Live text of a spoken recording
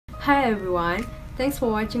Hi everyone, thanks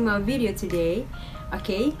for watching my video today.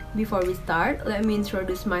 Okay, before we start, let me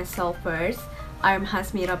introduce myself first. I'm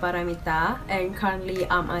Hasmira Paramitha and currently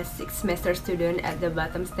I'm a 6th semester student at the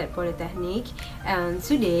Batam State Polytechnic, and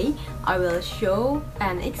today I will show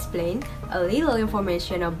and explain a little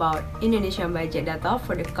information about Indonesian budget data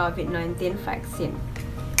for the COVID-19 vaccine.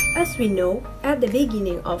 As we know, at the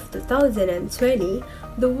beginning of 2020,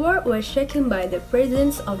 the world was shaken by the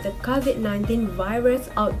presence of the COVID-19 virus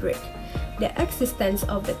outbreak. The existence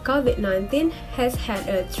of the COVID-19 has had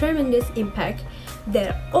a tremendous impact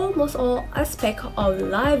that almost all aspects of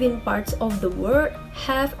life in parts of the world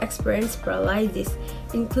have experienced paralysis,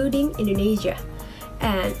 including Indonesia.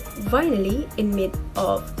 And finally, in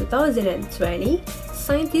mid-2020,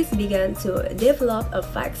 scientists began to develop a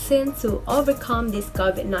vaccine to overcome this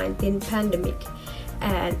COVID-19 pandemic.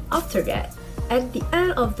 And after that, at the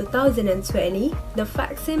end of 2020, the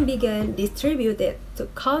vaccine began distributed to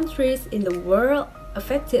countries in the world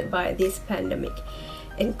affected by this pandemic,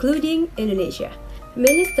 including Indonesia.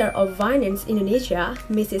 Minister of Finance Indonesia,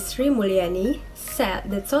 Mrs. Sri Mulyani, said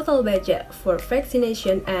the total budget for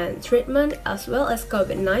vaccination and treatment as well as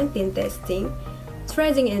COVID-19 testing,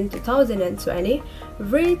 tracing in 2020,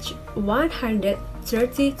 reached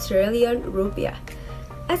 130 trillion rupiah.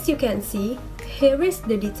 As you can see, here is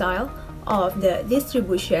the detail of the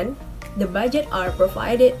distribution. The budget are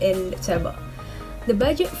provided in the table. The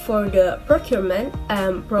budget for the procurement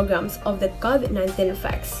and programs of the COVID-19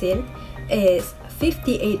 vaccine is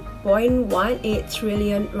 58.18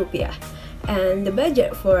 trillion rupiah, and the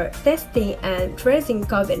budget for testing and tracing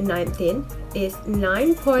COVID-19 is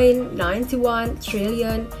 9.91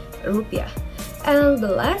 trillion rupiah. And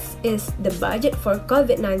the last is the budget for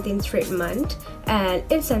COVID-19 treatment and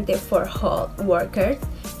incentive for health workers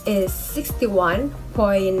is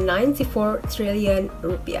 61.94 trillion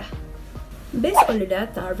rupiah. Based on the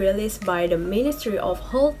data released by the Ministry of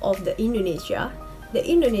Health of the Indonesia, the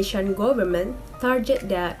Indonesian government target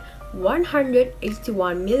that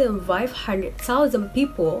 181,500,000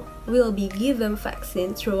 people will be given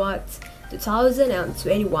vaccine throughout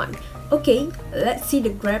 2021. Okay, let's see the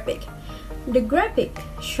graphic. The graphic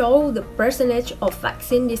shows the percentage of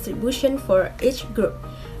vaccine distribution for each group.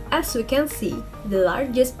 As we can see, the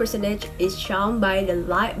largest percentage is shown by the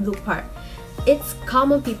light blue part. It's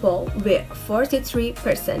common people with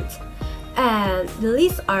 43%. And the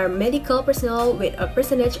least are medical personnel with a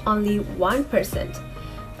percentage only 1%.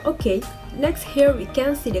 Okay, next here we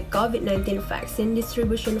can see the COVID-19 vaccine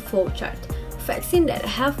distribution flowchart. Vaccines that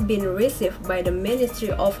have been received by the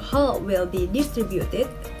Ministry of Health will be distributed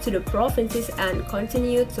to the provinces and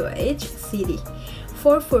continue to each city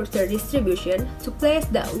for further distribution to places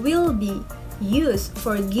that will be used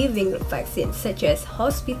for giving vaccines such as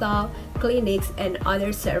hospital, clinics, and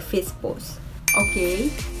other service posts. Okay,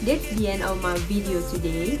 that's the end of my video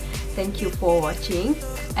today. Thank you for watching.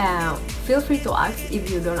 Feel free to ask if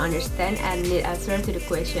you don't understand and need answer to the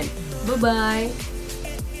question. Bye bye.